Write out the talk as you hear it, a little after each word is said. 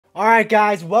All right,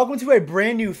 guys, welcome to a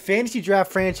brand new fantasy draft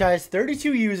franchise.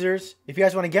 32 users. If you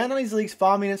guys want to get on these leagues,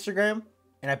 follow me on Instagram.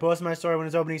 And I post my story when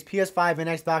it's openings, PS5 and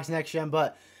Xbox Next Gen.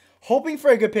 But hoping for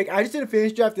a good pick. I just did a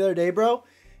fantasy draft the other day, bro,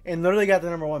 and literally got the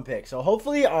 #1 pick. So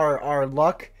hopefully our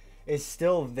luck is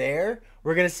still there.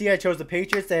 We're gonna see. I chose the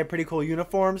Patriots. They have pretty cool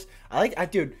uniforms.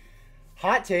 Dude.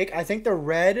 Hot take. I think the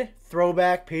red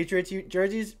throwback Patriots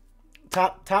jerseys,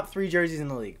 top 3 jerseys in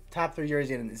the league. Top 3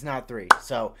 jerseys, and it's not 3.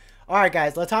 So. All right,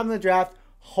 guys, let's hop in the draft.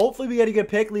 Hopefully, we get a good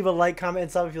pick. Leave a like, comment,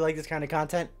 and sub if you like this kind of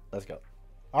content. Let's go.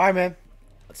 All right, man.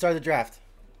 Let's start the draft.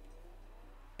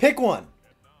 Pick 1.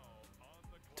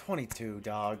 22,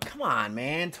 dog. Come on,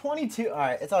 man. 22. All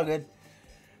right, it's all good.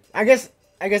 I guess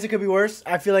it could be worse.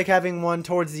 I feel like having one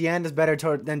towards the end is better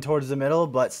than towards the middle,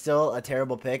 but still a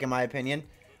terrible pick in my opinion.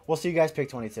 We'll see you guys pick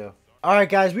 22. All right,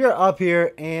 guys, we are up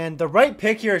here, and the right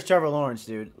pick here is Trevor Lawrence,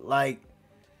 dude. Like,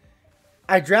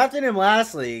 I drafted him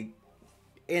last league.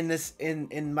 In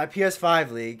my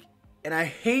PS5 league, and I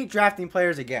hate drafting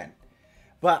players again.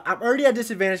 But I'm already at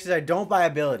disadvantage because I don't buy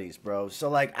abilities, bro. So,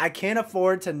 like, I can't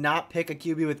afford to not pick a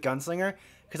QB with Gunslinger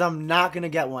because I'm not going to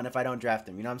get one if I don't draft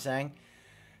him. You know what I'm saying?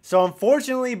 So,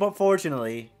 unfortunately, but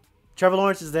fortunately, Trevor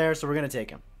Lawrence is there, so we're going to take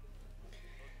him.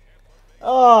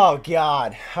 Oh,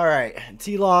 God. All right.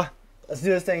 T-Law, let's do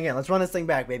this thing again. Let's run this thing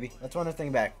back, baby. Let's run this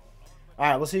thing back. All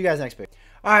right, we'll see you guys next pick.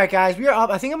 All right, guys, we are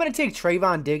up. I think I'm going to take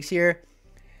Trayvon Diggs here.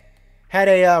 Had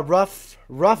a rough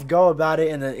go about it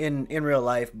in real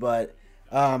life, but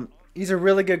he's a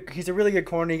really good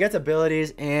corner. He gets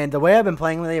abilities, and the way I've been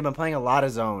playing lately, I've been playing a lot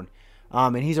of zone.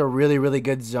 And he's a really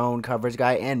good zone coverage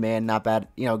guy, and man, not bad.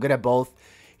 You know, good at both.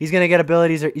 He's gonna get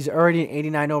abilities. He's already an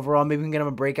 89 overall. Maybe we can get him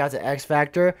a breakout to X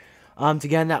Factor to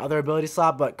get in that other ability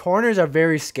slot. But corners are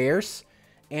very scarce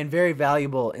and very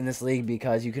valuable in this league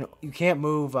because you can't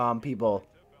move people.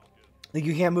 Like,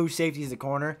 you can't move safeties to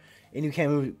corner. And you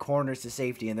can't move corners to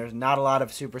safety. And there's not a lot of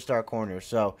superstar corners.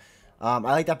 So, I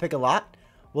like that pick a lot.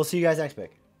 We'll see you guys next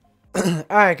pick.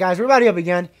 Alright, guys. We're about to be up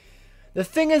again. The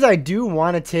thing is, I do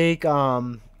want to take 2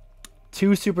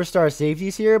 superstar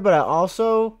safeties here. But I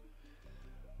also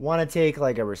want to take,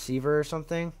 like, a receiver or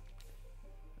something.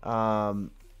 So,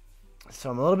 I'm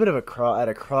a little bit of at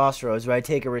a crossroads. Do I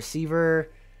take a receiver?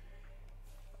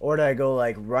 Or do I go,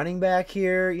 like, running back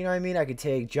here? You know what I mean? I could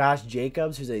take Josh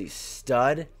Jacobs, who's a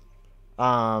stud.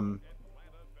 But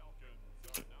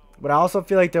I also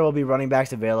feel like there will be running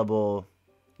backs available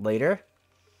later.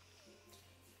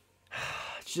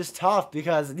 It's just tough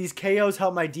because these KOs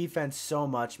help my defense so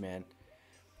much, man.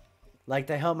 Like,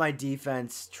 they help my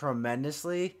defense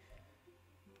tremendously.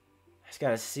 I just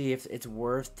gotta see if it's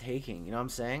worth taking. You know what I'm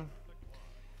saying?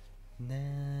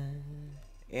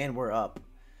 And we're up.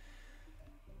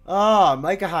 Oh,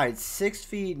 Micah Hyde, 6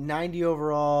 feet, 90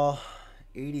 overall,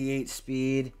 88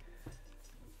 speed.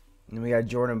 And we got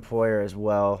Jordan Poyer as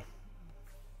well.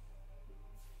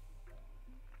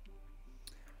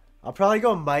 I'll probably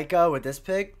go Micah with this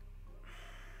pick.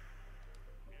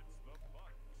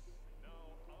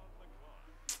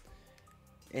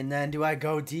 And then do I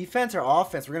go defense or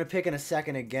offense? We're going to pick in a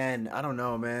second again. I don't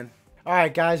know, man. All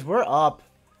right, guys, we're up.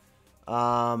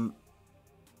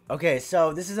 Okay,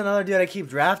 so this is another dude I keep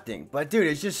drafting. But, dude,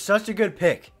 it's just such a good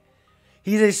pick.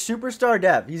 He's a superstar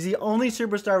depth. He's the only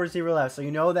superstar receiver left, so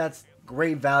you know that's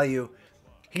great value.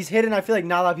 He's hidden. I feel like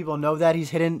not a lot of people know that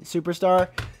he's hidden superstar.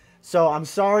 So I'm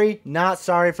sorry, not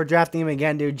sorry for drafting him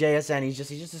again, dude. JSN, he's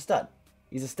just a stud.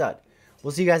 He's a stud. We'll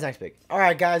see you guys next pick. All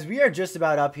right, guys, we are just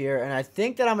about up here, and I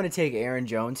think that I'm going to take Aaron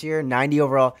Jones here, 90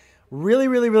 overall. Really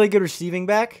good receiving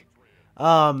back.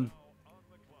 And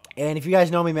if you guys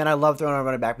know me, man, I love throwing on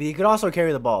running back, but he could also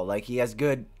carry the ball. Like, he has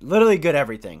literally good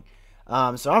everything.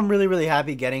 So I'm really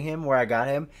happy getting him where I got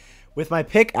him. With my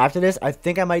pick after this, I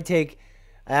think I might take.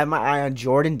 I have my eye on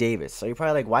Jordan Davis. So you're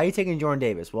probably like, why are you taking Jordan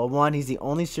Davis? Well, one, he's the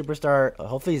only superstar.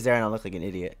 Hopefully he's there and I don't look like an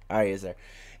idiot. All right, he's there.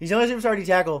 He's the only superstar D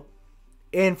tackle.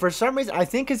 And for some reason, I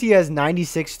think because he has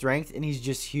 96 strength and he's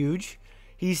just huge.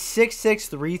 He's 6'6",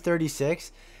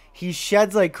 336. He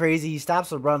sheds like crazy. He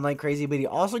stops the run like crazy, but he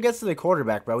also gets to the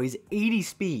quarterback, bro. He's 80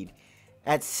 speed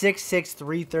at 6'6",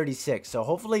 336. So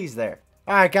hopefully he's there.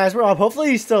 All right, guys, we're up.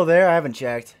 Hopefully he's still there. I haven't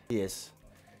checked. He is.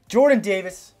 Jordan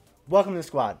Davis, welcome to the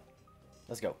squad.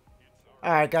 Let's go.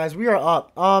 All right, guys, we are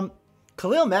up.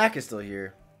 Khalil Mack is still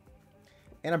here,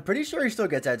 and I'm pretty sure he still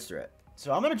gets edge threat.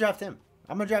 So I'm gonna draft him.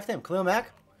 Khalil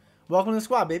Mack, welcome to the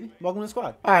squad, baby. Welcome to the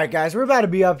squad. All right, guys, we're about to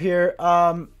be up here.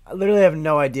 I literally have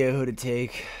no idea who to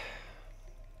take.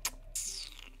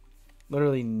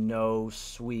 Literally no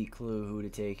sweet clue who to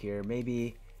take here.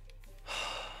 Maybe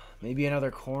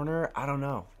another corner. I don't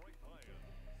know.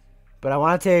 But I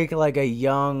want to take like a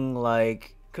young,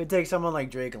 like Could take someone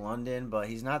like Drake London, but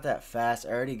he's not that fast. I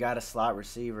already got a slot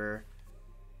receiver.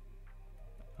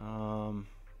 I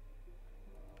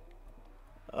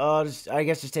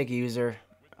guess just take a user.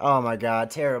 Oh my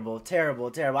god, terrible,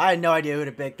 terrible, terrible. I had no idea who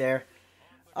to pick there.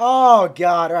 Oh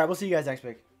god. All right, we'll see you guys next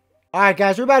pick. All right,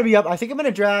 guys, we're about to be up. I think I'm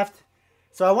gonna draft.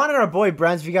 So I wanted our boy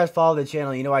Brents. If you guys follow the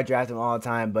channel, you know I draft him all the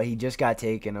time, but he just got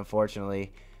taken,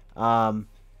 unfortunately. So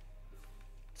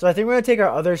I think we're gonna take our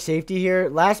other safety here.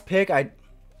 Last pick,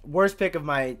 worst pick of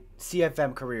my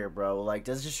CFM career, bro. Like,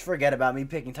 just forget about me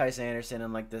picking Tyson Anderson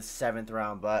in like the 7th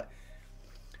round, but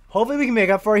hopefully we can make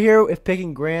up for it here with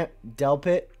picking Grant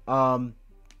Delpit.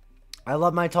 I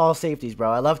love my tall safeties,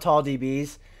 bro. I love tall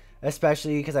DBs,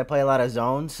 especially because I play a lot of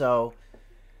zone. So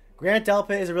Grant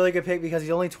Delpit is a really good pick because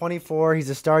he's only 24. He's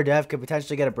a star dev, could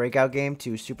potentially get a breakout game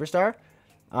to superstar.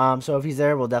 So if he's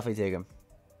there, we'll definitely take him.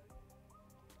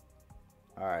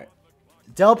 All right.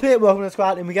 Delpit, welcome to the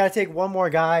squad. And we got to take one more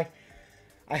guy.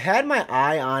 I had my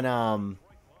eye on,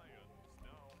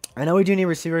 I know we do need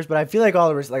receivers, but I feel like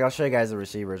I'll show you guys the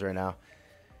receivers right now.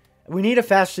 We need a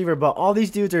fast receiver, but all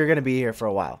these dudes are going to be here for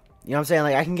a while. You know what I'm saying?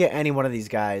 Like, I can get any one of these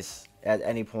guys at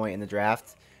any point in the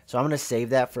draft. So I'm going to save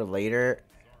that for later.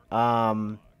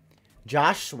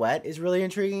 Josh Sweat is really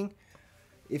intriguing.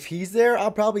 If he's there,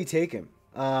 I'll probably take him.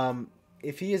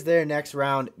 If he is there next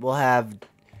round, we'll have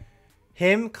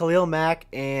him, Khalil Mack,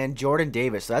 and Jordan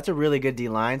Davis. So that's a really good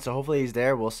D-line. So hopefully he's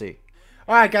there. We'll see.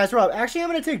 All right, guys, we're up. Actually,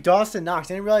 I'm going to take Dawson Knox.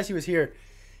 I didn't realize he was here.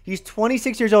 He's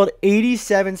 26 years old,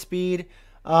 87 speed.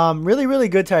 Really, really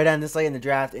good tight end this late in the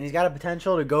draft. And he's got a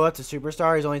potential to go up to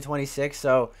superstar. He's only 26.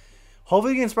 So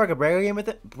hopefully we can spark a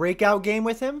breakout game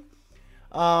with him.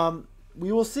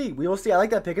 We will see. We will see. I like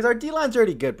that pick because our D-line's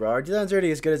already good, bro. Our D-line's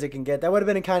already as good as it can get. That would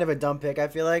have been kind of a dumb pick, I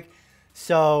feel like.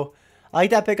 So I like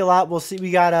that pick a lot. We'll see.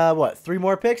 We got, what, 3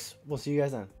 more picks? We'll see you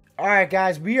guys then. All right,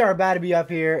 guys. We are about to be up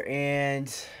here.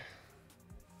 And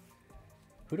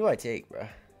who do I take, bro?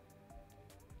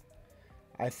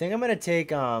 I think I'm going to take,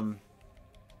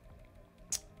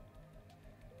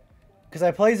 because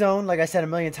I play zone, like I said a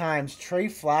million times. Trey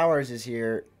Flowers is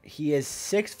here. He is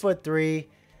 6'3",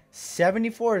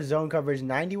 74 zone coverage,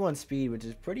 91 speed, which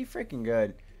is pretty freaking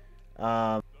good.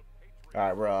 All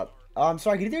right, we're up. So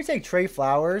I could either take Trey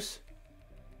Flowers,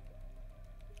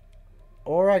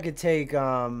 or I could take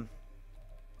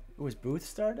was Booth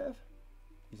star dev?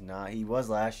 He's not. He was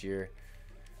last year.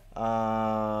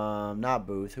 Not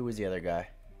Booth. Who was the other guy?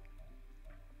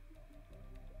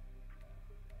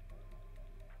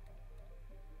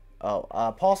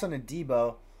 Oh, Paulson and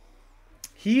Debo.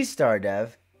 He's star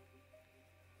dev.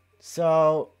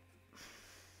 So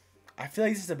I feel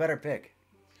like this is a better pick.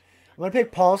 I'm gonna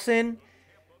pick Paulson,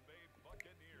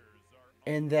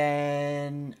 and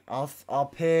then I'll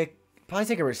probably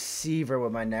take a receiver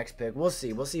with my next pick. We'll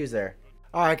see. We'll see who's there.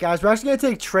 All right, guys. We're actually gonna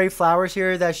take Trey Flowers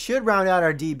here. That should round out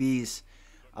our DBs.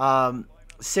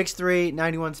 6'3",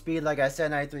 91 speed. Like I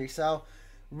said, 93 excel.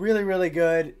 Really, really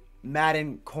good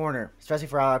Madden corner, especially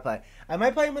for how I play. I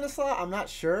might play him in the slot. I'm not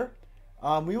sure.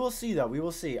 We will see though. We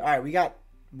will see. All right, we got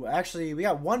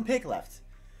one pick left.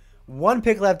 One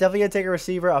pick left. Definitely gonna take a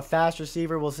receiver, a fast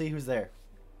receiver. We'll see who's there.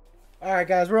 All right,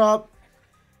 guys, we're up.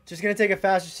 Just gonna take a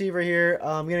fast receiver here.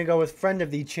 I'm gonna go with friend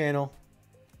of the channel,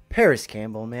 Paris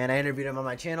Campbell. Man, I interviewed him on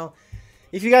my channel.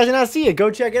 If you guys did not see it, go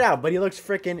check it out. But he looks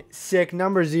freaking sick.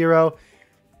 Number 0,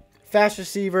 fast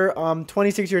receiver.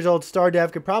 26 years old, star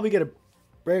dev. Could probably get a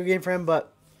break game for him,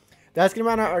 but that's gonna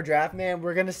round out our draft, man.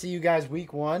 We're gonna see you guys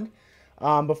week 1.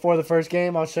 Before the first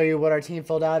game, I'll show you what our team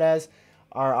filled out as,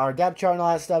 our depth chart and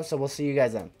all that stuff. So we'll see you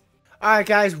guys then. All right,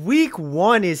 guys, week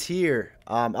 1 is here.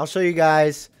 I'll show you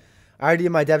guys. I already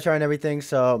did my depth chart and everything,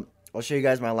 so I'll show you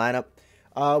guys my lineup.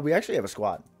 We actually have a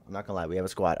squad. I'm not gonna lie, we have a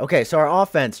squad. Okay, so our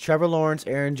offense: Trevor Lawrence,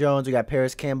 Aaron Jones. We got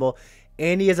Paris Campbell.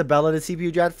 Andy Isabella, the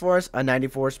CPU draft for us, a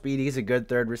 94 speed. He's a good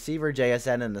third receiver.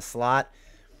 JSN in the slot.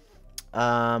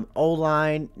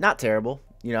 O-line, not terrible.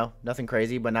 You know, nothing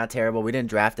crazy, but not terrible. We didn't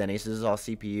draft any, so this is all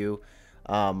CPU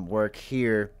work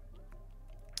here.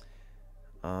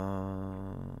 Do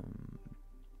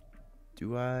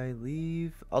I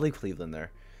leave? I'll leave Cleveland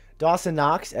there. Dawson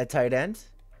Knox at tight end.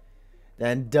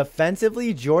 Then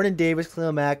defensively, Jordan Davis,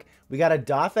 Khalil Mack. We got a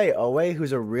Dafe Owe,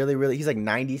 who's a really, he's like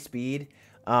 90 speed.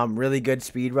 Really good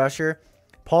speed rusher.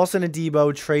 Paulson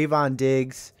Adebo, Trayvon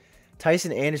Diggs.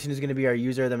 Tyson Anderson is going to be our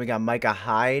user. Then we got Micah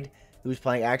Hyde, who's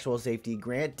playing actual safety.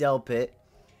 Grant Delpit.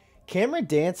 Cameron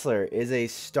Dantzler is a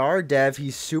star dev.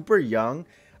 He's super young.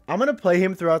 I'm going to play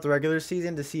him throughout the regular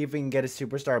season to see if we can get a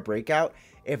superstar breakout.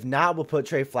 If not, we'll put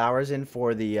Trey Flowers in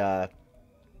for the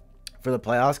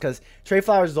playoffs, because Trey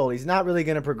Flowers is old. He's not really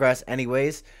going to progress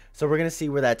anyways, so we're going to see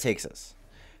where that takes us.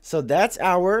 So that's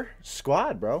our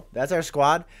squad, bro. That's our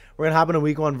squad. We're going to hop into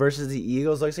week 1 versus the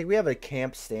Eagles. Looks like we have a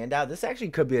camp standout. This actually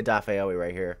could be a Dafeoe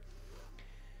right here,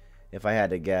 if I had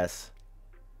to guess.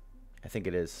 I think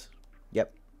it is.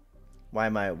 Yep. Why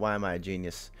am I a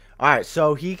genius? All right,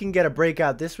 so he can get a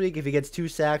breakout this week if he gets 2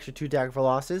 sacks or 2 tackle for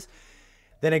losses.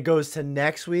 Then it goes to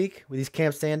next week with these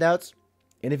camp standouts.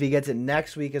 And if he gets it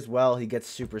next week as well, he gets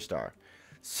superstar.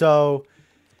 So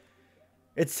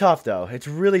it's tough, though. It's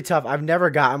really tough. I've never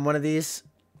gotten one of these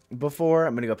before.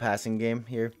 I'm going to go passing game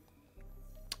here.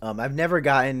 I've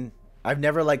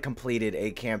never like completed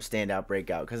a camp standout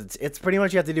breakout because it's pretty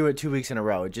much you have to do it 2 weeks in a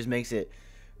row. It just makes it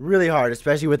really hard,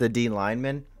 especially with a D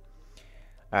lineman.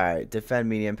 All right, defend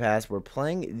medium pass. We're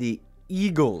playing the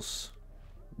Eagles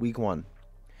week 1.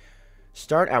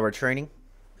 Start our training.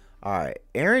 All right,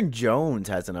 Aaron Jones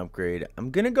has an upgrade. I'm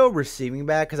going to go receiving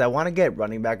back because I want to get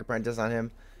running back apprentice on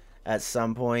him at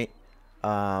some point.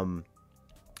 I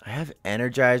have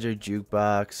Energizer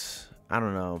Jukebox. I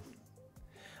don't know.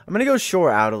 I'm going to go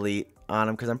short out elite on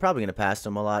him because I'm probably going to pass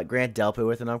him a lot. Grant Delpit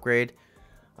with an upgrade.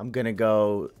 I'm going to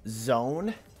go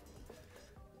zone.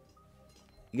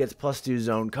 He gets +2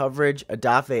 zone coverage.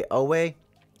 Dafeoe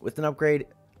with an upgrade.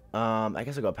 I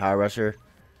guess I'll go power rusher.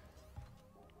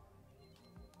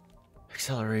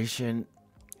 Acceleration.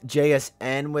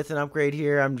 JSN with an upgrade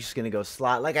here. I'm just going to go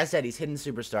slot. Like I said, he's hidden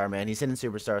superstar, man. He's hidden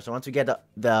superstar. So once we get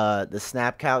the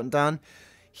snap count done,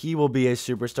 he will be a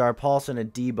superstar. Paulson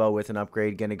and Debo with an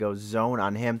upgrade. Going to go zone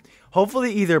on him.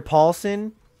 Hopefully either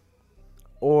Paulson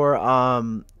or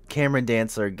Cameron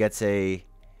Dantzler gets a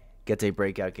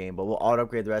breakout game. But we'll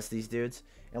auto-upgrade the rest of these dudes,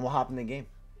 and we'll hop in the game.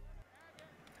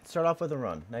 Start off with a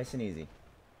run. Nice and easy.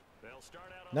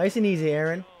 Nice and easy,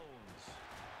 Aaron.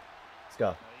 Let's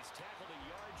go.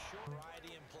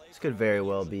 This could very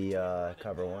well be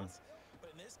cover 1.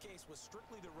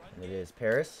 And it is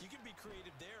Paris.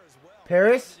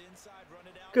 Paris?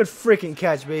 Good freaking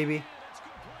catch, baby.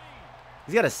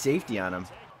 He's got a safety on him.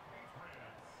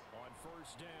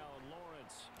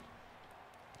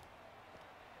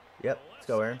 Yep. Let's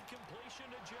go, Aaron.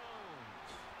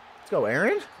 Let's go,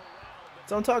 Aaron.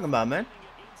 That's what I'm talking about, man.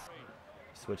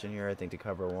 Switching here, I think, to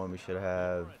cover 1. We should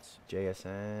have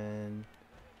JSN.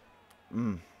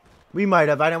 We might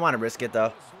have. I didn't want to risk it,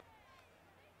 though.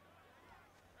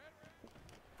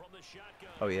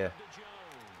 Oh, yeah.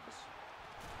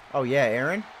 Oh, yeah,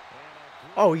 Aaron.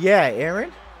 Oh, yeah,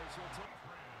 Aaron.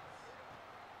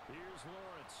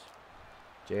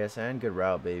 JSN, good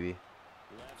route, baby.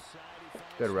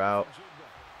 Good route.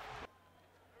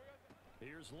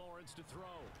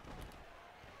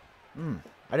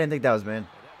 I didn't think that was man.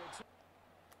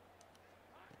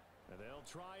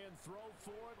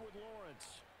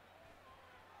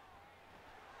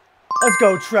 Let's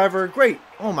go, Trevor. Great.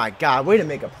 Oh, my God. Way to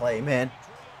make a play, man.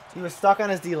 He was stuck on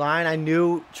his D-line. I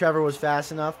knew Trevor was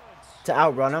fast enough to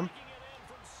outrun him.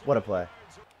 What a play.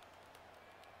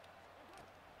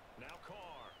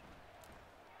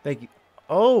 Thank you.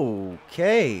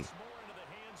 Okay.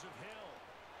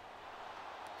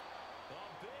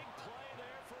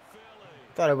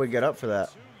 Thought I would get up for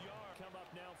that.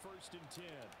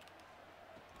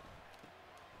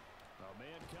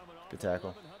 Good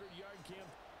tackle.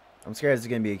 I'm scared it's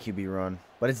going to be a QB run.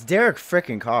 But it's Derek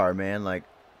frickin' Carr, man. Like.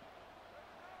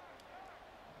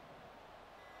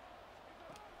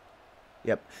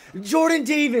 Yep. Jordan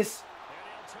Davis.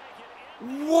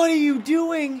 What are you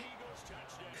doing?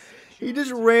 He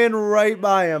just ran right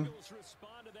by him.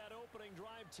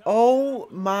 Oh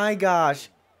my gosh.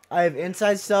 I have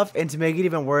inside stuff, and to make it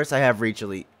even worse, I have Reach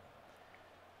Elite.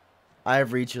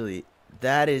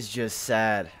 That is just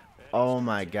sad. Oh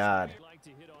my God.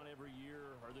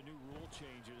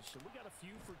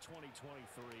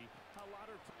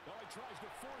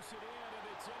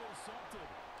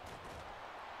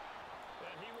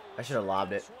 I should have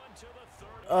lobbed it.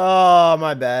 Oh,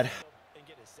 my bad.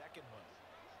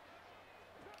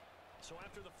 So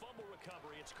after the fumble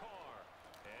recovery, it's Carr.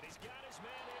 And he's got his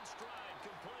man in stride,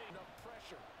 complete. Enough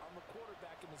pressure on the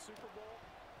quarterback in the Super Bowl.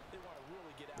 They want to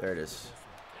really get out. There it is.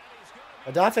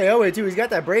 Dafeoe too. He's got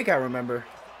that breakout, remember?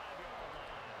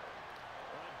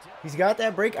 He's got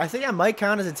that break. I think that might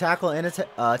count as a tackle and a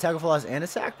tackle for loss and a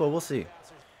sack, but we'll see.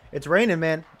 It's raining,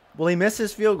 man. Will he miss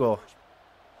his field goal?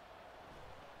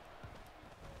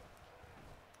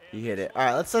 He hit it. All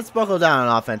right, let's buckle down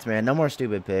on offense, man. No more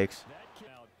stupid picks.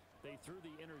 They threw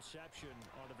the interception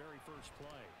on the very first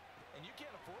play. And you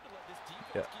can't afford to let this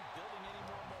defense keep building any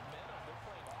more momentum. They're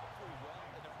playing awfully well,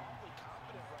 and they're awfully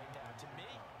confident right now. To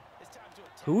me, it's time to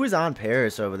attack. Who is on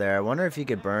Paris over there? I wonder if he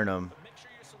could burn him. Make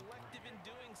sure you're selective in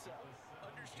doing so.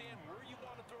 Understand where you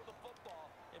want to throw the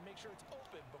football and make sure it's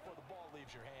open before the ball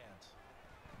leaves your hand.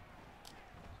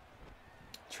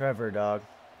 Trevor, dog.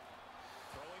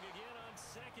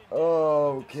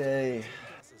 Okay.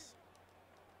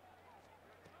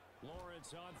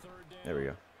 There we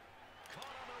go.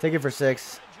 Take it for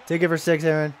 6. Take it for 6,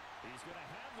 Aaron.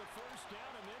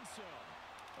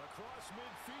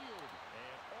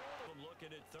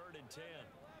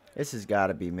 This has got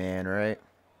to be man, right?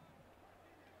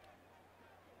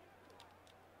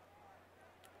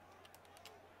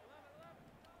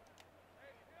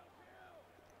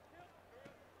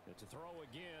 To throw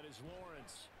again is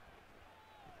Lawrence.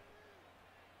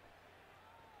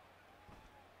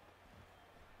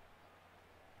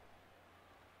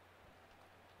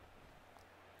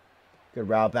 Good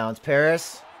route bounce,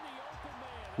 Paris.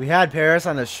 We had Paris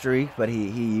on a streak, but he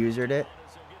used it.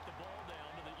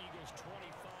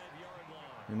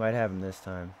 We might have him this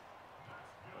time.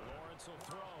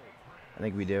 I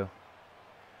think we do.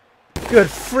 Good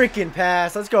freaking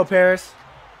pass. Let's go, Paris.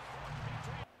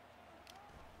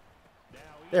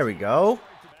 There we go.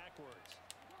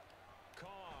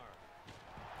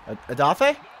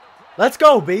 Adafe? Let's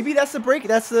go, baby. That's the break.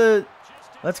 That's the...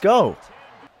 Let's go.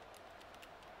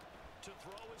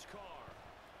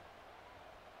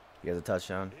 He has a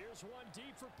touchdown.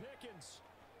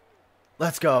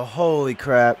 Let's go. Holy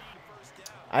crap.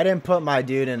 I didn't put my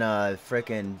dude in a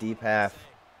freaking deep half.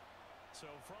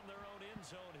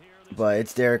 But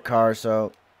it's Derek Carr,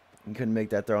 so he couldn't make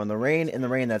that throw in the rain. In the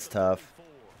rain, that's tough.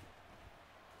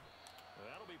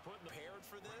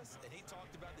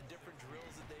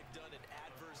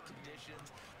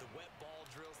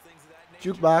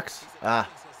 Jukebox. Ah.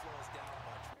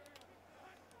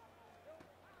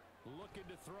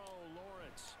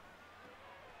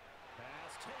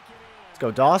 Let's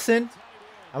go, Dawson.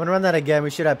 I'm going to run that again.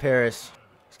 We should have Paris.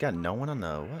 He's got no one on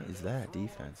the... What is that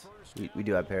defense? We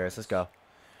do have Paris. Let's go.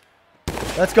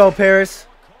 Let's go, Paris.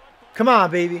 Come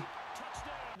on, baby.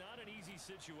 Not an easy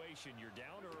situation. You're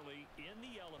down early in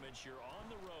the elements. You're on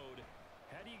the road.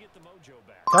 How do you get the mojo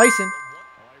back? Tyson.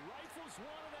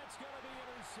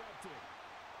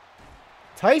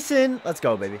 Tyson. Let's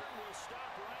go, baby.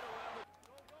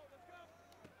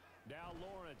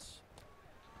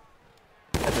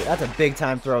 That's a big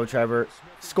time throw, Trevor.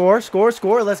 Score, score,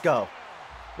 score. Let's go.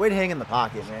 Way to hang in the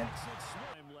pocket, man.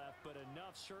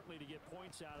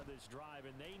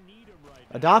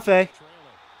 Adafe.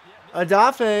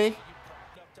 Adafe.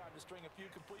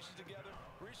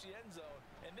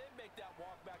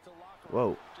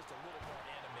 Whoa.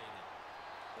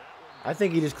 I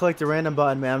think he just clicked a random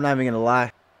button, man. I'm not even going to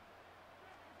lie.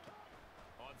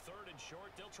 On 3rd and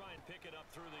short, they'll try and pick it up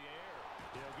through the air.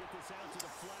 They'll get this out to the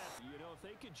flat. You know, if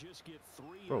they could just get 3.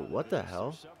 Bro, what the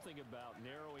hell? Something about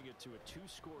narrowing it to a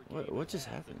 2-score game. What just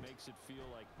happened? Makes it feel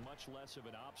like much less of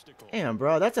an obstacle. Damn,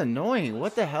 bro, that's annoying.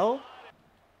 What the hell?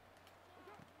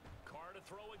 Carr to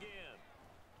throw again.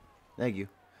 Thank you.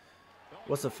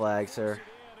 What's the flag, sir?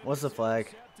 What's the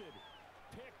flag?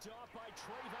 Picked up by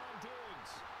Trayvon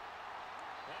Diggs.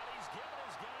 And he's given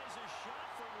his guys a shot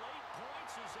for late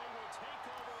points as they will take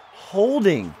over.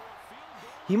 Holding.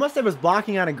 He must have was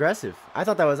blocking on aggressive. I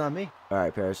thought that was on me. All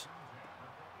right, Paris.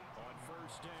 On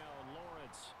 1st down,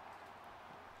 Lawrence.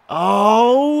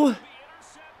 Oh.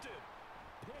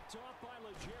 Picked up by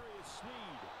L'Jarius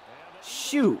Sneed.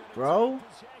 Shoot, bro.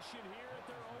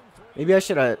 Maybe I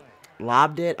should have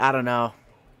lobbed it. I don't know.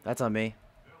 That's on me.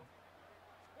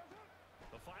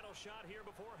 The final shot here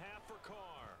before half for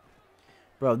Carr.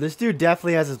 Bro, this dude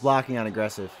definitely has his blocking on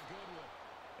aggressive.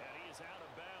 And he is out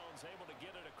of bounds, able to get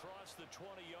it across the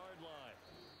 20-yard line.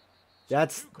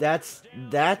 That's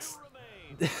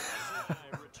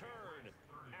Return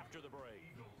after the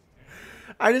break.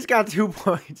 I just got 2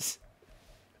 points.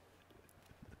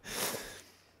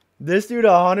 This dude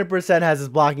 100% has his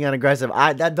blocking on aggressive.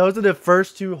 Those are the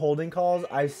first 2 holding calls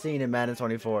I've seen in Madden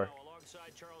 24.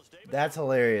 That's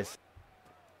hilarious.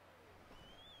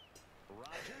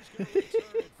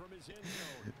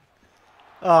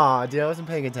 Aw, dude, I wasn't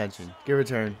paying attention. Good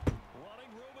return. Running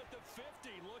room at the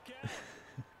 50. Look at it.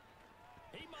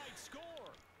 He might score.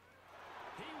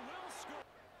 He will score.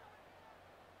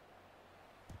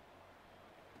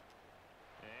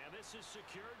 And this is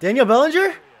secured. Daniel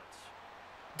Bellinger?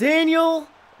 Daniel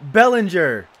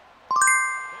Bellinger.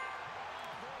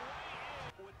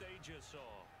 What they just saw.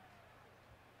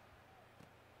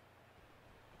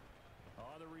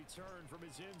 On the return from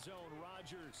his end zone,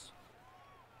 Rodgers.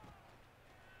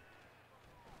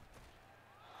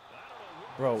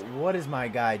 Bro, what is my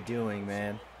guy doing,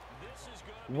 man?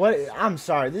 What? I'm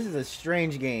sorry. This is a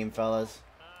strange game, fellas.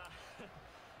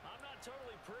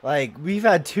 Like, we've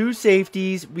had 2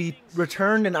 safeties. We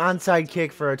returned an onside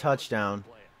kick for a touchdown.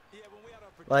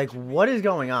 Like, what is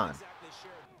going on?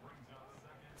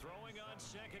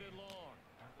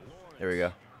 There we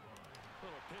go.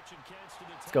 Little pitch and catch to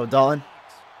the Let's go, Dalton.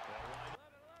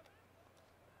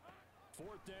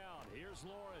 Fourth down. Here's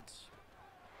Lawrence.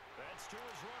 That's to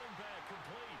his running back,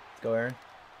 complete. Let's go, Aaron.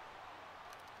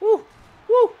 Woo!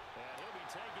 Woo! And he'll be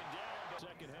taken down.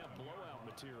 Second half blowout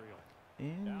material.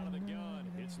 Out of the gun,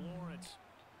 it's Lawrence.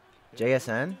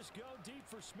 JSN. Just go deep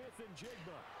for Smith and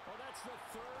Jigba. Oh, that's the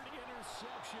third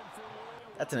interception for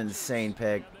Loyola. That's an insane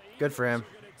pick. And the Good for him.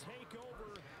 Eagles are gonna take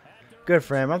over at their Good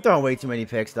for him. I'm throwing way too many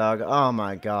picks, dog. Oh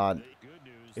my god. Good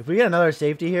news. If we get another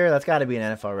safety here, that's got to be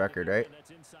an NFL record, right? And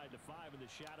that's inside the 5 in the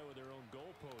shadow of their own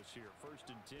goalpost here. First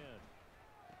and 10.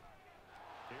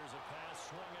 Here's a pass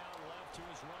swung out left to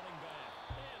his running back.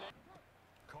 And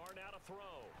Carr now to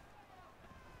throw.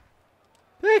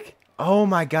 Pick. Oh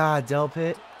my god,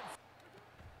 Delpit.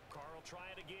 Carr will try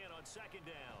it again on second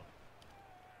down.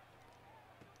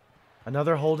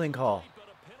 Another holding call. But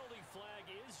a penalty flag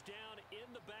is down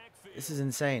in the backfield. This is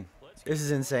insane. This is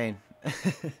insane. As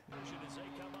they come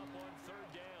up on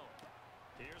third down.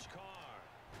 Here's Carr.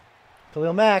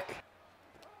 Khalil Mack.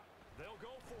 They'll go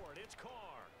for it. It's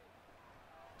Carr.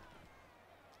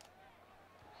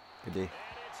 Good D. And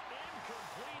it's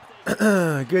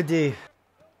incomplete. Good D.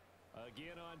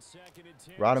 Again on second and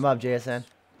 10. Round him up, JSN.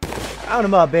 Round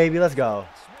him up, baby. Let's go.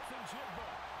 Smith and Jigba.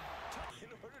 In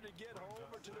order to get home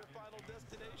or to their final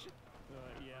destination.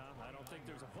 Yeah, I don't think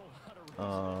there's a whole lot of reason to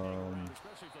hang around,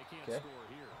 especially if they can't okay. score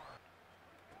here.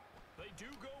 They do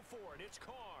go for it. It's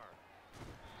Carr.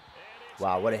 And it's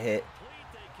Wow, what a hit. complete.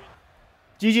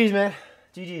 They can GG's, man.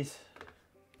 GG's.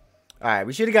 All right,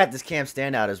 we should have got this camp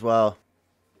standout as well.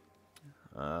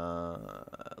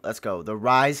 Let's go. The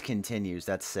rise continues.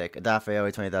 That's sick.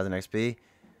 Adafio, 20,000 XP.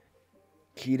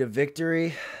 Key to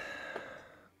victory.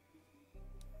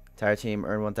 Entire team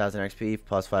earned 1,000 XP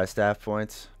plus 5 staff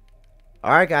points.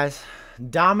 All right, guys.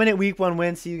 Dominant week 1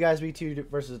 win. See you guys week 2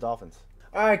 versus Dolphins.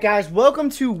 All right, guys.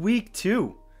 Welcome to week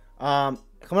 2. Coming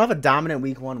off a dominant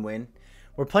week 1 win.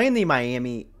 We're playing the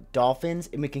Miami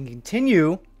Dolphins, and we can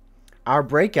continue our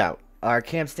breakout, our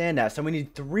camp standout. So we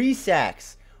need 3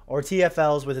 sacks or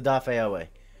TFLs with Adafio.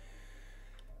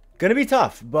 Gonna be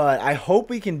tough, but I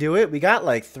hope we can do it. We got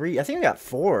like 3. I think we got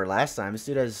 4 last time. This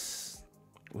dude has...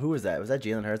 Who was that? Was that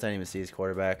Jalen Hurts? I didn't even see his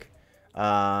quarterback.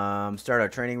 Start our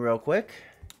training real quick.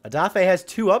 Adafe has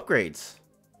 2 upgrades.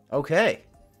 Okay.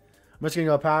 I'm just gonna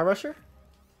go Power Rusher.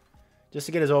 Just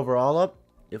to get his overall up.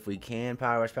 If we can.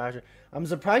 Power Rusher. I'm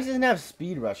surprised he doesn't have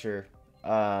Speed Rusher.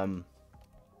 To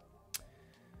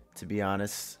be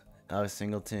honest. Alex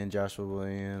Singleton, Joshua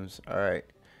Williams. Alright.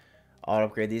 I'll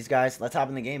upgrade these guys. Let's hop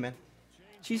in the game, man.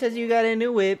 She says you got a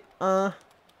new whip. Adafe,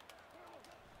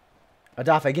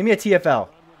 give me a TFL.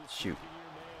 Shoot.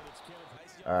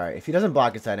 Alright, if he doesn't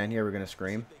block his tight end here, we're going to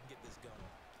scream.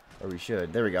 Or we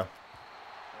should. There we go.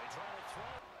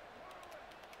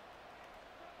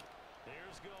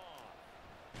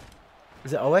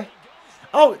 Is it Owe?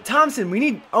 Oh, Thompson. We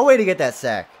need Owe to get that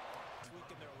sack.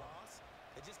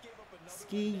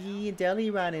 Ski, deli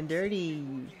riding dirty.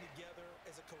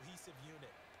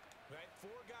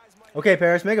 Okay,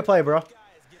 Paris, make a play, bro.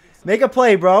 Make a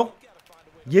play, bro.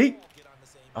 Yeet.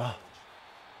 Oh.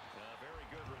 Very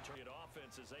good return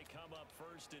offense as they come up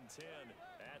first and 10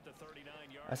 at the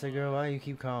 39-yard I said, girl, why you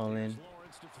keep calling?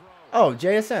 Lawrence to throw. Oh,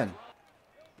 JSN.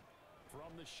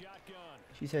 From the shotgun.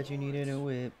 She said you needed a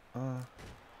whip.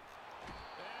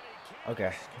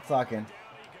 Okay, clock in. Down he goes.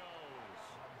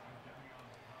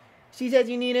 She said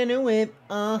you need a new whip.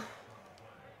 Now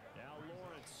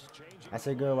Lawrence changing. I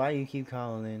said, girl, why you keep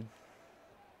calling?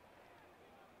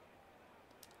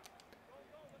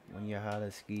 When you're hot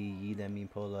to ski, that mean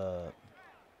pull up.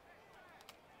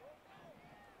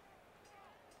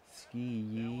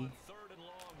 Ski. Third and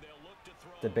long, they'll look to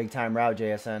throw. The big time route,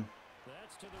 JSN.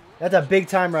 That's to the That's a big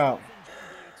time route.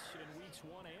 in weeks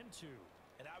 1 and 2.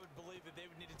 And I would believe that they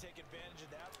would need to take advantage of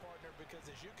that, partner, because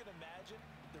as you can imagine,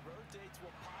 the road dates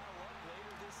will pile up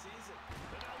later this season.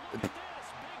 And now look at this.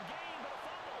 Big gain, but a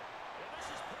fumble. And this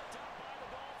is picked up by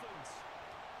the Dolphins.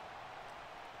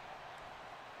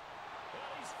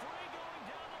 And he's free going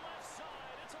down the left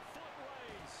side. It's a foot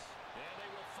race. And they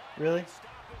will finally Really?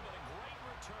 stop him, but a great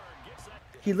return. Gets that.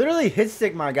 He literally hit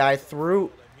stick my guy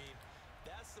through. I mean,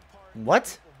 that's the part What?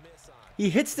 people miss on. He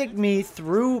hit stick me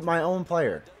through my own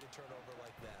player. To turn over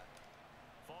like that.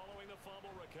 Following the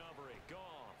fumble recovery.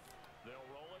 Goff. They'll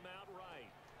roll him out right.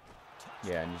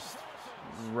 Yeah, and just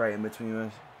right in between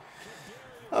us.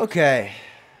 Okay.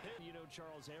 You know,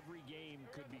 Charles, every game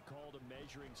could be called a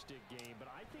measuring stick game, but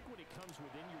I think when it comes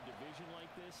within your division like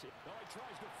this, it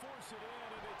tries to force it in,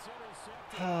 and it's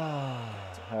intercepted.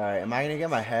 Alright, am I going to get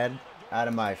my head out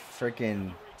of my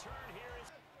freaking... Return here is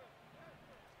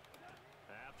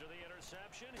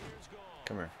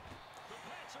Come here.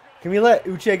 Can we let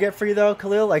Uche get free though,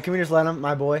 Khalil? Like, can we just let him,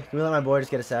 my boy? Can we let my boy just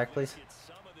get a sack, please?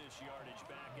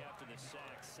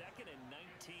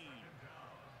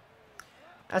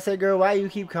 I said, girl, why you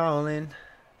keep calling?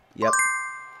 Yep.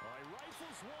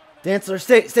 Dancer,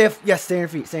 stay, yes, stay on your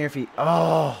feet, stay on your feet.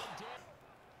 Oh.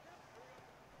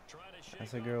 I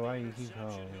said, girl, why you keep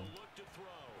calling?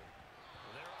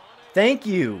 Thank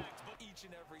you. Each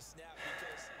and every snap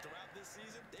because throughout this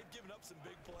season, they've given up some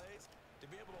big plays. To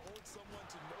be able to hold someone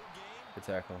to no game. Good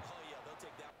tackle. Oh, yeah, they'll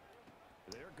take that.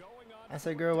 I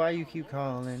said, girl, why you keep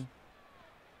calling?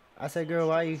 I said, girl,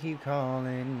 why you keep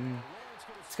calling?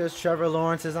 It's because Trevor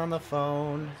Lawrence is on the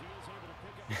phone.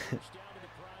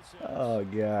 Oh,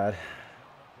 God.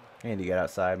 I need to get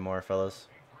outside more, fellas.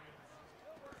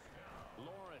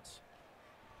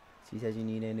 She says you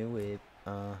need a new whip.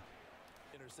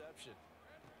 Interception.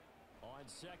 On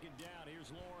second down,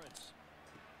 here's Lawrence.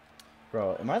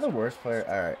 Bro, am I the worst player?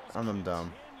 Alright, I'm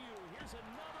dumb.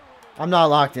 I'm not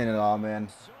locked in at all, man.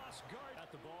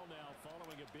 Got the ball now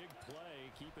following a big play,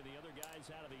 keeping the other guys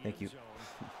out of the Thank you. end zone.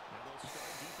 Now they'll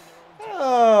start deep in their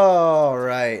own Oh,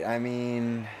 right. I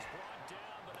mean,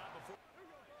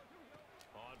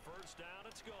 On first down,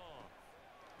 it's gone.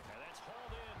 And that's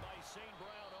hauled in by St.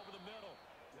 Brown over the middle.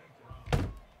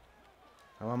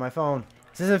 I'm on my phone.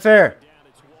 This isn't fair. Down,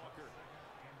 it's Walker.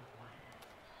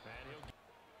 And he'll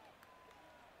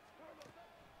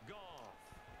gone.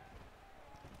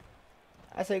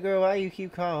 I say, girl, why you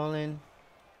keep calling?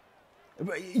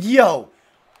 Yo.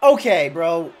 Okay,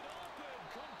 bro. And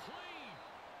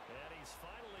he's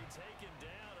finally taken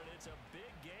down, and it's a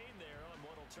big gain there on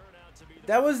what'll turn out to be the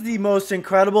That was the most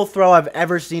incredible throw I've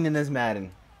ever seen in this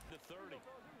Madden. 30.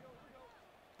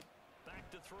 Back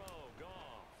to throw,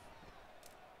 Goff.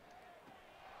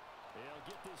 He'll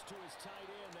get this to his tight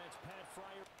end. That's Pat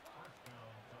Fryer.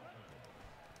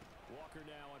 Walker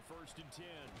now on first and 10.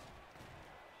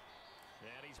 And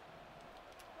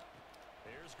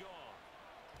here's Goff.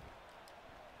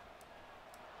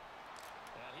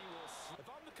 And he will If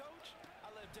I'm the coach, I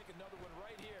let him take another one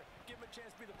right here. Give him a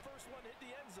chance to be the first one to hit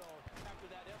the end zone after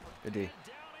that effort. Good D.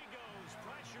 down he goes.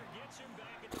 Pressure gets him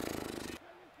back at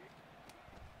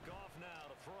Goff now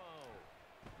to throw.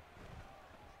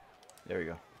 There we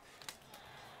go.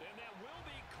 And that will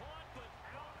be caught, but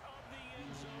out of the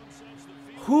end zone, says the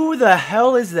field. Who the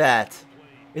hell is that?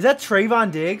 Is that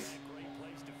Trayvon Diggs? Great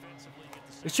place defensively. Get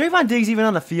the Is Trayvon Diggs even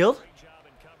on the field? great job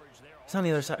in coverage there. He's on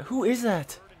the other side. Who is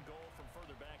that? Third and goal from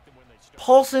further back than when they started.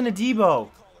 Paulson Adebo.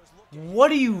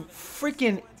 What are you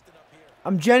freaking...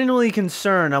 I'm genuinely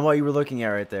concerned on what you were looking at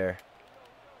right there.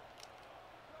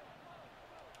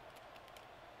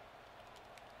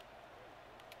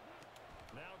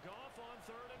 Now Goff on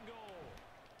third and goal.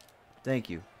 Thank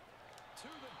you. To the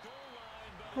goal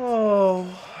line.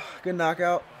 Oh, good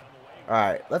knockout. All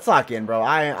right, let's lock in, bro.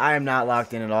 I am not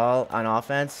locked in at all on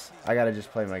offense. I got to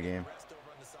just play my game. Rest over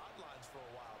on the sidelines for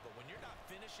a while, but when you're not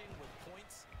finishing with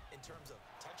points in terms of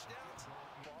touchdowns,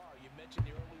 you mentioned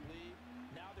the early lead.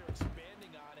 Now they're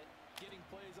expanding on it, getting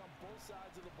plays on both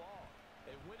sides of the ball.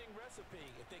 A winning recipe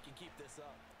if they can keep this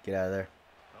up. Get out of there.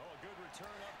 Oh, a good return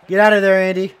up. Get out of there,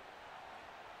 Andy.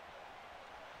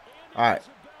 All right,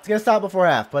 let's get a stop before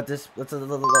half. But let's put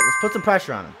some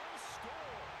pressure on him.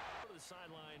 To the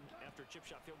sideline after chip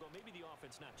shot field goal. Maybe the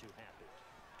offense not too happy.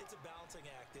 It's a balancing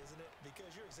act, isn't it?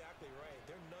 Because you're exactly right.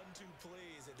 They're none too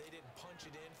pleased that they didn't punch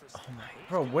it in for some.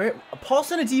 Bro, where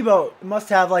Paulson Adebo must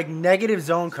have like negative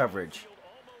zone coverage.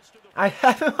 I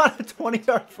have him on a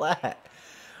 20-yard flat.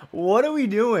 What are we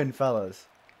doing, fellas?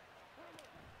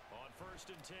 On first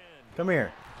and 10. Come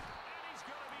here. And he's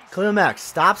going to be Khalil Mack,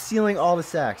 stop stealing all the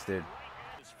sacks, dude.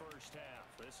 his first half.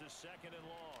 This is second and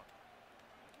long.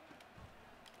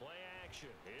 Play action.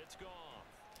 It's gone.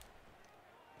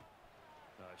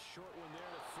 A short one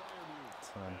there to Freiermuth.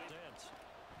 Fine.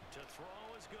 To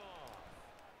throw is gone.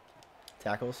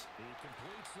 Tackles. He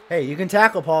completes this. Hey, you can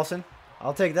tackle, Paulson.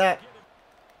 I'll take that.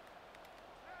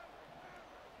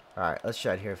 All right, let's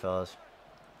shed here, fellas.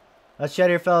 Let's shed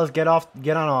here, fellas. Get on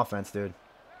offense, dude.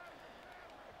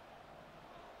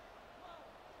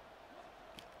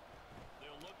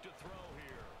 They'll look to throw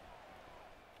here.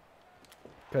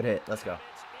 Good hit. Let's go.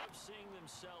 Seeing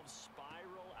themselves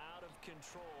spiral out of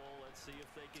control. Let's see if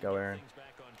they can Go, get Aaron. things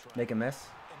back on track. Make him miss.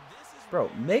 And this is Bro,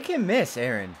 make him miss,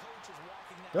 Aaron. coach is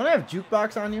walking that Don't I have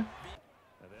jukebox on you?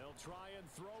 And they'll try and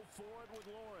throw forward with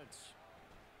Lawrence.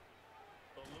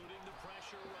 Eluding the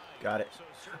pressure right. Got it. So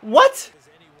What? as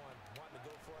anyone wanting to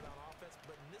go for it on offense,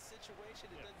 but in this situation,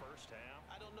 it doesn't. first half.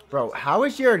 I don't know that Bro, it's how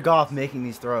is Jared Goff making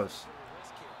these throws? a risk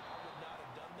here. I would not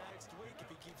have done that next week if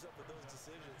he keeps up with those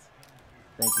decisions.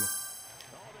 Thank you.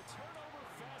 Oh, the turnover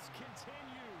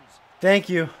Thank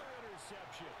you.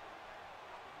 Interception.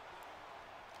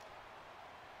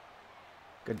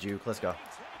 Good juke. Let's go.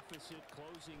 Deficit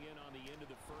closing in on the end of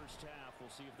the first half. We'll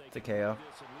see if they It's a can KO. move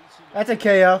this at least into That's a the KO.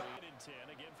 8 and 10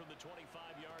 again from the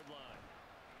 25-yard line.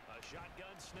 A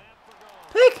shotgun snap for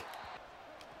Goff. Pick.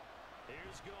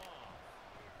 Here's Goff.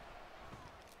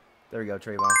 There we go,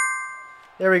 Trayvon.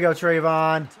 There we go,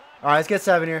 Trayvon. All right, let's get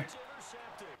 7 here. It's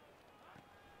intercepted.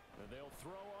 And they'll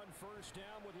throw on first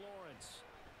down with Lawrence.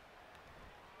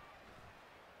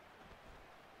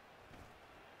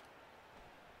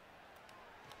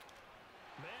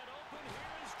 Man open,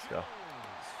 here is go. Jones.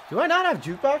 Do I not have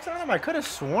jukebox on him? I could have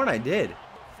sworn I did.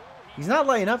 He's not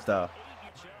laying up though.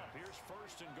 Here's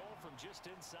first and goal from just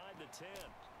inside the 10.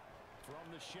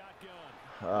 From the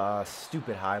shotgun.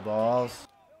 Stupid high balls.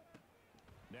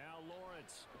 Now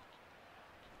Lawrence.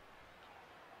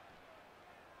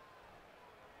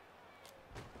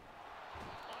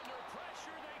 Under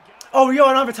pressure, they got it. Oh, yo,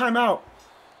 I don't have a timeout.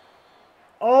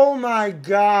 Oh my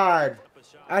God.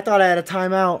 I thought I had a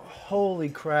timeout. Holy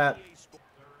crap.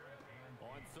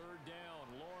 On third down,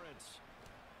 Lawrence.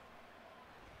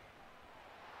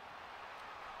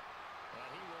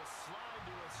 And he will slide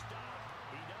to a stop.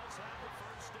 He does have the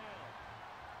first down.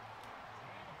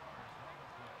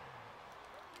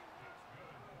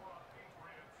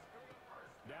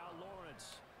 Now Lawrence.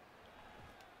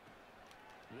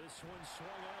 This one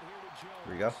swung out here to Jones.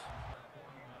 Here we go.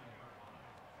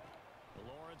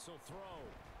 Lawrence will throw.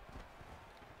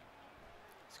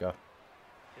 Let's go.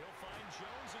 He'll find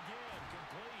Jones again,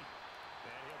 complete.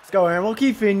 And he'll Let's go, Aaron. We'll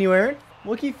keep feeding you, Aaron.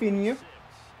 We'll keep feeding you.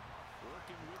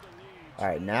 working with the lead. All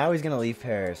right, now he's going to leave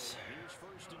Paris. Here's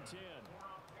first and 10.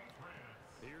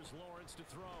 Here's Lawrence to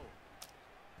throw.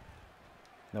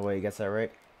 No way he gets that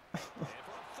right. And for a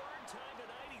third time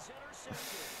tonight, he's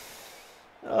intercepted.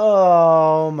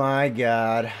 Oh my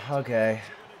God. Okay.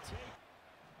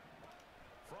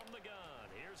 From the gun,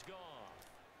 here's Goff.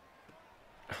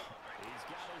 He's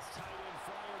got his tight end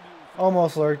Freiermuth.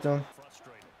 Almost lurked him.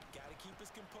 Frustrated. Gotta keep his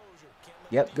composure. Can't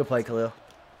let Yep, good play, Khalil.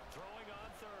 Throwing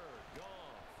on third. Goff.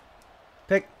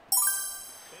 Pick.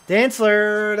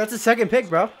 Dantzler. That's his second pick,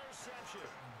 bro. Interception.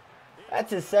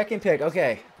 That's his second pick.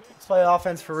 Okay. Let's play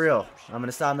offense for real. I'm going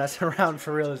to stop messing around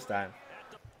for real this time.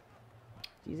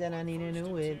 She said I need to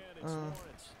know it. It's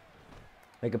Lawrence.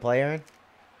 Make a play, Aaron.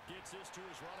 Gets this to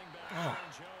his running back, Aaron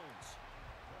Jones.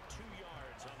 2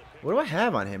 yards on the pick. What do I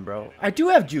have on him, bro? I do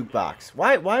have jukebox.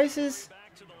 Why is his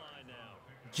Back to the line now.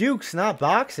 jukes not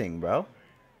boxing, bro?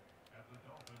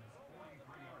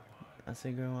 I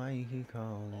said, girl, why you keep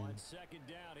calling? On second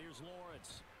down, here's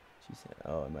Lawrence. She said,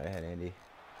 oh, I might have had Andy. And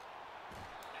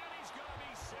he's going to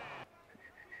be sacked.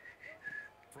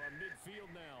 From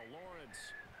midfield now, Lawrence.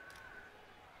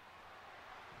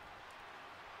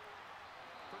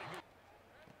 Pretty good.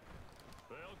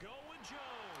 They'll go with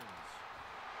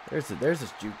Jones. There's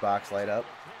his jukebox light up.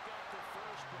 Pick up the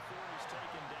first before he's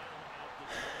taken down at the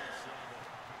 27.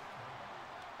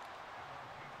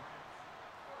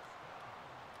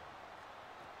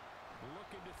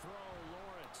 Looking to throw,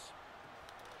 Lawrence.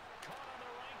 Caught on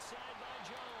the right side by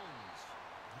Jones.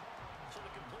 So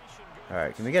the completion goes. All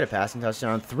right, can we get a passing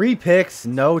touchdown? 3 picks,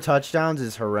 no touchdowns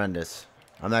is horrendous.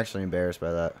 I'm actually embarrassed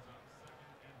by that.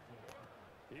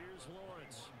 Here's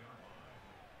Lawrence.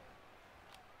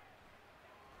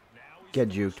 Now he's Get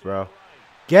forced juked, to bro. the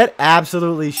right. Get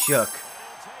absolutely shook.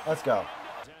 Let's go. At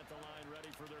the line ready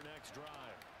for their next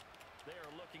drive. They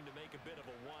are looking to make a bit of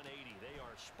a 180. They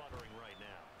are sputtering right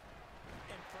now.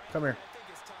 And frankly, Come here. I think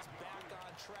it's time to back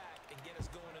on track and get us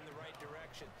going in the right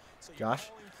direction. So you're Josh?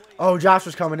 calling plays Oh, Josh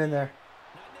was coming in there.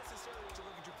 not necessarily to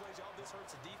look at your plays. Oh, this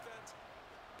hurts the defense.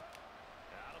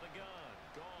 Out of the gun.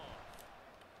 Gone.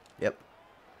 Yep.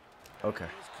 Okay.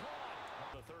 Is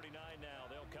caught. The 39 now.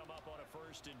 They'll come up on a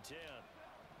first and 10.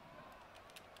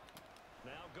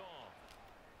 Now gone.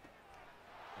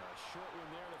 A short one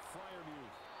there to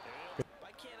Freiermuth.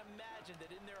 I can't imagine that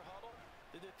in their huddle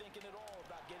that they're thinking at all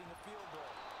about getting a field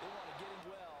goal. They want to get him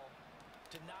well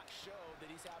to not show that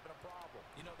he's having a problem.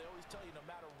 You know, they always tell you no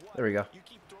matter what. There we go. You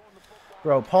keep throwing the football.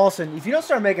 Bro, Paulson, if you don't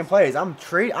start making plays, I'm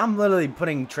literally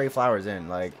putting Trey Flowers in.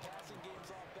 Like, Passing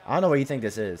game's off I don't know what you think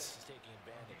this is. balance, taking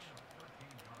advantage.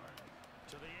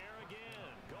 To the air again.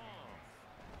 Gone.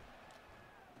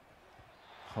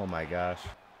 Oh my gosh.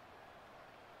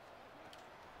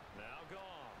 Now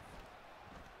gone.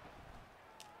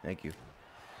 Thank you.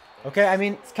 Okay, I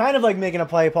mean, it's kind of like making a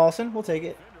play, Paulson. We'll take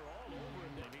it. Defender all over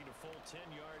him. They need a full 10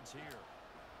 yards here.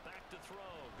 Back to throw.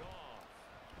 Gone.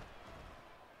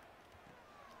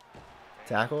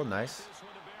 Tackle, nice. This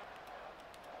one to bear.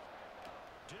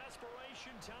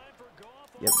 Desperation time for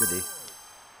Goff. Yep, good D.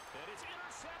 And it's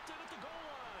intercepted at the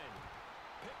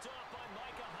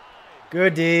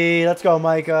Good D. Let's go,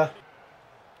 Micah.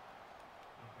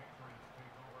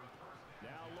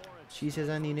 She says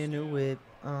I need a new whip.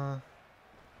 Flushed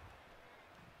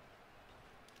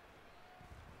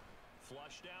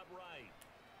out right.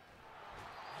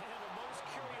 And the most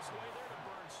curious way there to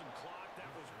burn some clock. That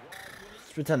was wide.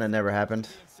 Let's pretend that never happened.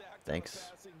 Thanks.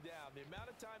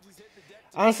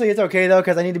 Honestly, it's okay though,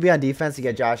 because I need to be on defense to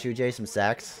get Josh Uche some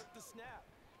sacks.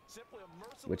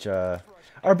 Which, or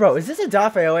bro, is this a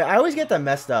Dafe Owe? I always get them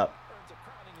messed up.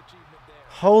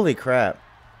 Holy crap.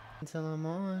 Until I'm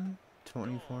on.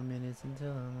 24 minutes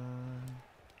until I'm on.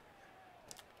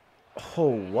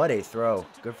 Oh, what a throw.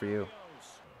 Good for you.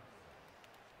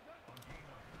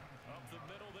 Up the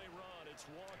middle they run. It's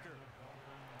Walker.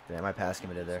 Damn, my pass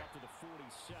committed there. To the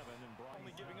 47 and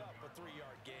Only giving up a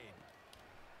 3-yard gain.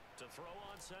 To throw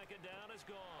on second down is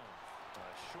gone. A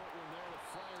short one there to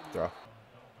fire. Throw.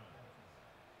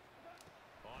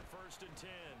 On first and 10.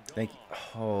 Thank you.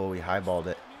 Oh, he highballed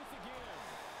it.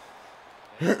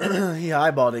 He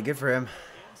highballed it. Good for him.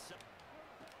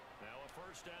 Now a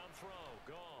first down throw.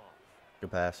 Gone.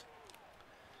 Good pass.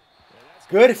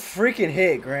 Good freaking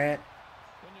hit, Grant.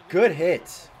 Good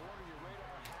hit.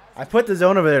 I put the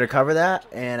zone over there to cover that,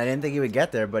 and I didn't think he would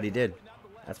get there, but he did.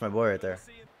 That's my boy right there.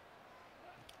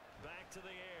 Back to the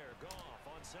air. Goff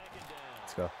on second down.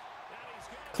 Let's go.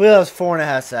 Clearly, that was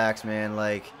 4.5 sacks, man.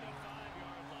 Like,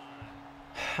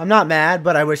 I'm not mad,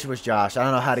 but I wish it was Josh. I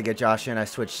don't know how to get Josh in. I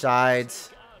switched sides.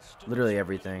 Literally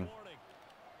everything.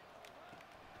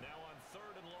 Now on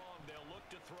third and long, they'll look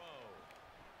to throw.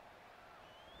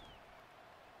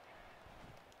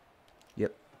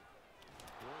 Yep.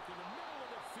 Work in the middle of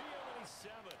the field, and he's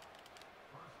 7.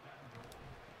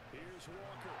 Here's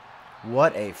Walker.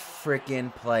 What a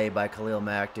freaking play by Khalil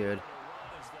Mack, dude.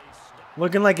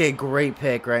 Looking like a great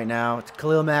pick right now.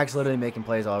 Khalil Mack's literally making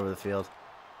plays all over the field.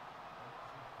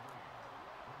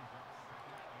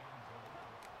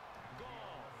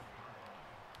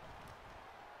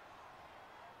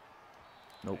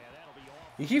 Nope.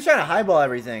 He keeps trying to highball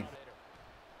everything.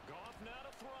 Goff now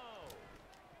to throw.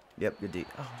 Yep, good deep.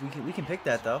 Oh, we can pick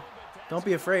that though. Don't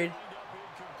be afraid.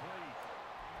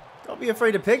 Don't be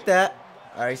afraid to pick that.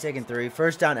 All right, he's taking 3.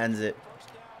 First down ends it.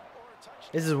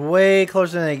 This is way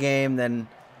closer in the game than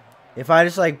if I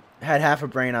just like had half a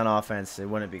brain on offense. It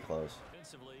wouldn't be close.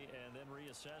 Defensively, and then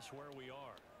reassess where we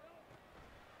are.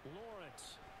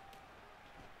 Lawrence.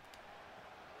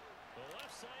 The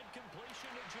left side completion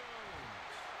to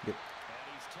Jones. Yep.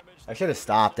 And he's timid. I should have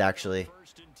stopped actually.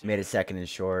 Made it second and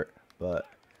short, but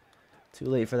too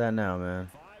late for that now, man.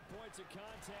 5 points of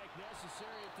contact necessary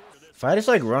at this. If I just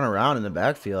like run around in the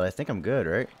backfield, I think I'm good,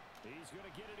 right? He's going to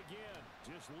get it again.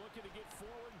 Just looking to get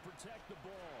forward and protect the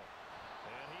ball.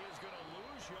 And he is going to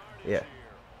lose yardage Yeah. here.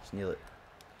 Just kneel it.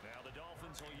 Now the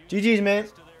Dolphins will use GG's, man.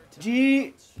 to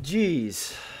their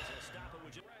GG's.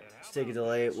 Let's take a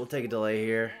delay. We'll take a delay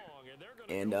here.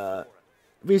 And if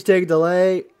we just take a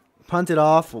delay, punt it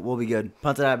off, we'll be good.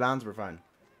 Punt it out of bounds, we're fine.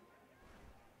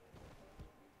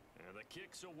 And the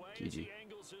kicks away. GG. He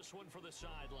angles this one for the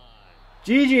sideline.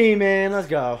 GG, man. Let's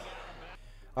go.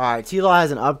 All right, T-Law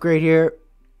has an upgrade here.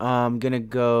 I'm gonna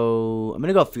go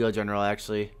field general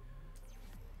actually,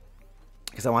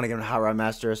 because I want to get him a hot rod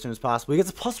master as soon as possible. He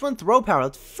gets a +1 throw power.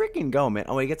 Let's freaking go, man.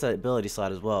 Oh, he gets an ability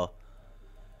slot as well.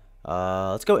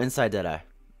 Let's go inside Deadeye.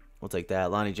 We'll take that.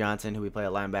 Lonnie Johnson, who we play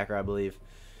at linebacker, I believe.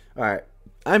 All right.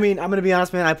 I mean, I'm gonna be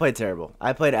honest, man. I played terrible.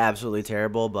 I played absolutely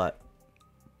terrible, but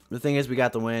the thing is, we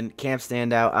got the win. Camp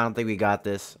standout. I don't think we got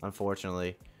this,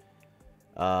 unfortunately.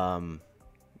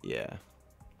 Yeah.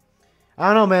 I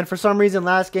don't know, man. For some reason,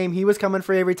 last game, he was coming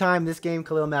free every time. This game,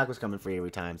 Khalil Mack was coming free every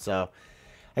time. So,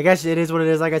 I guess it is what it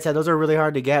is. Like I said, those are really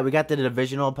hard to get. We got the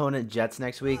divisional opponent, Jets,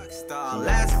 next week.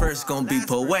 Last verse gonna be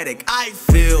poetic. I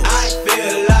feel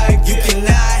like you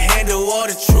cannot handle all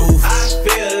the truth. I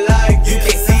feel like you